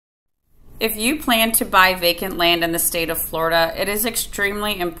If you plan to buy vacant land in the state of Florida, it is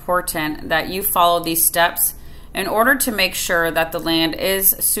extremely important that you follow these steps in order to make sure that the land is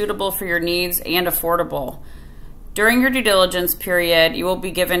suitable for your needs and affordable. During your due diligence period, you will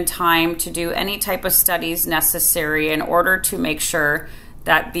be given time to do any type of studies necessary in order to make sure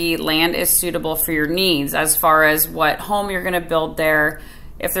that the land is suitable for your needs, as far as what home you're going to build there,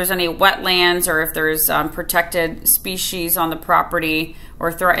 if there's any wetlands, or if there's protected species on the property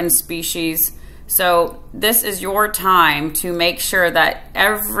or threatened species. So this is your time to make sure that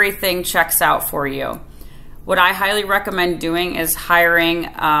everything checks out for you. What I highly recommend doing is hiring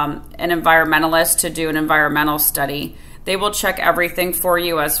an environmentalist to do an environmental study. They will check everything for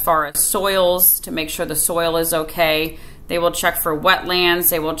you as far as soils, to make sure the soil is okay. They will check for wetlands.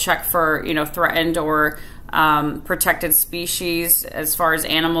 They will check for, threatened or protected species as far as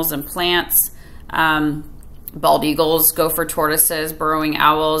animals and plants, bald eagles, gopher tortoises, burrowing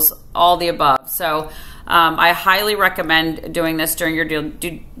owls, all the above. So I highly recommend doing this during your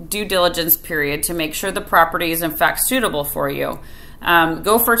due diligence period to make sure the property is in fact suitable for you.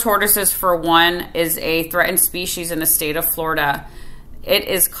 Gopher tortoises, for one, is a threatened species in the state of Florida. It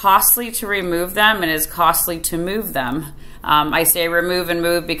is costly to remove them and it is costly to move them. I say remove and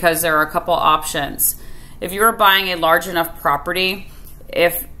move because there are a couple options. If you are buying a large enough property,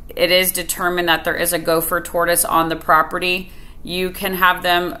 if it is determined that there is a gopher tortoise on the property, you can have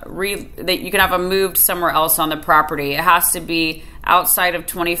them moved somewhere else on the property. It has to be outside of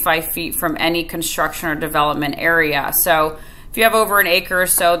 25 feet from any construction or development area. So if you have over an acre or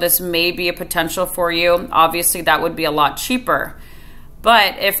so, this may be a potential for you. Obviously, that would be a lot cheaper.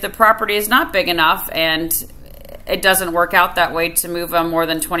 But if the property is not big enough and it doesn't work out that way to move them more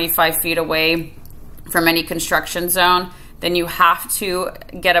than 25 feet away from any construction zone, then you have to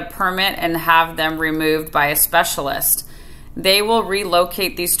get a permit and have them removed by a specialist. They will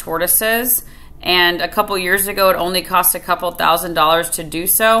relocate these tortoises, and a couple years ago it only cost a couple $1,000s to do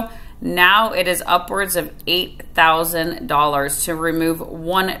so. Now it is upwards of $8,000 to remove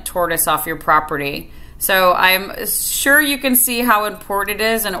one tortoise off your property. So I'm sure you can see how important it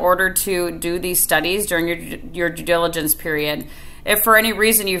is in order to do these studies during your due diligence period. If for any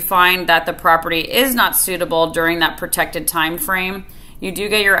reason you find that the property is not suitable during that protected time frame, you do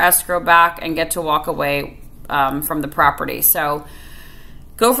get your escrow back and get to walk away from the property. So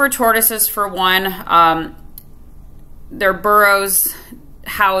gopher tortoises, for one, their burrows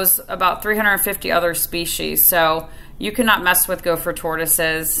house about 350 other species. So you cannot mess with gopher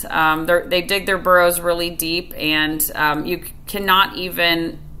tortoises. They dig their burrows really deep, and you cannot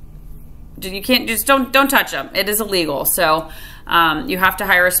even, don't touch them. It is illegal. So you have to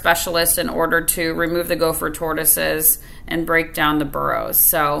hire a specialist in order to remove the gopher tortoises and break down the burrows.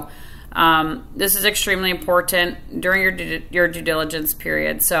 So this is extremely important during your due diligence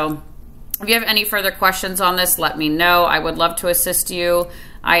period. So if you have any further questions on this, let me know. I would love to assist you.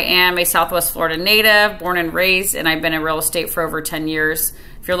 I am a Southwest Florida native, born and raised, and I've been in real estate for over 10 years.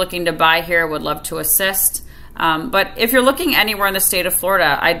 If you're looking to buy here, would love to assist. But if you're looking anywhere in the state of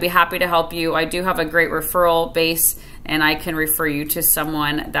Florida, I'd be happy to help you. I do have a great referral base, and I can refer you to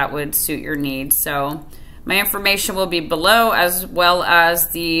someone that would suit your needs. So my information will be below, as well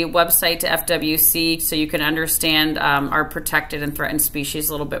as the website to FWC, so you can understand our protected and threatened species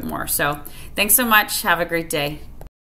a little bit more. So thanks so much. Have a great day.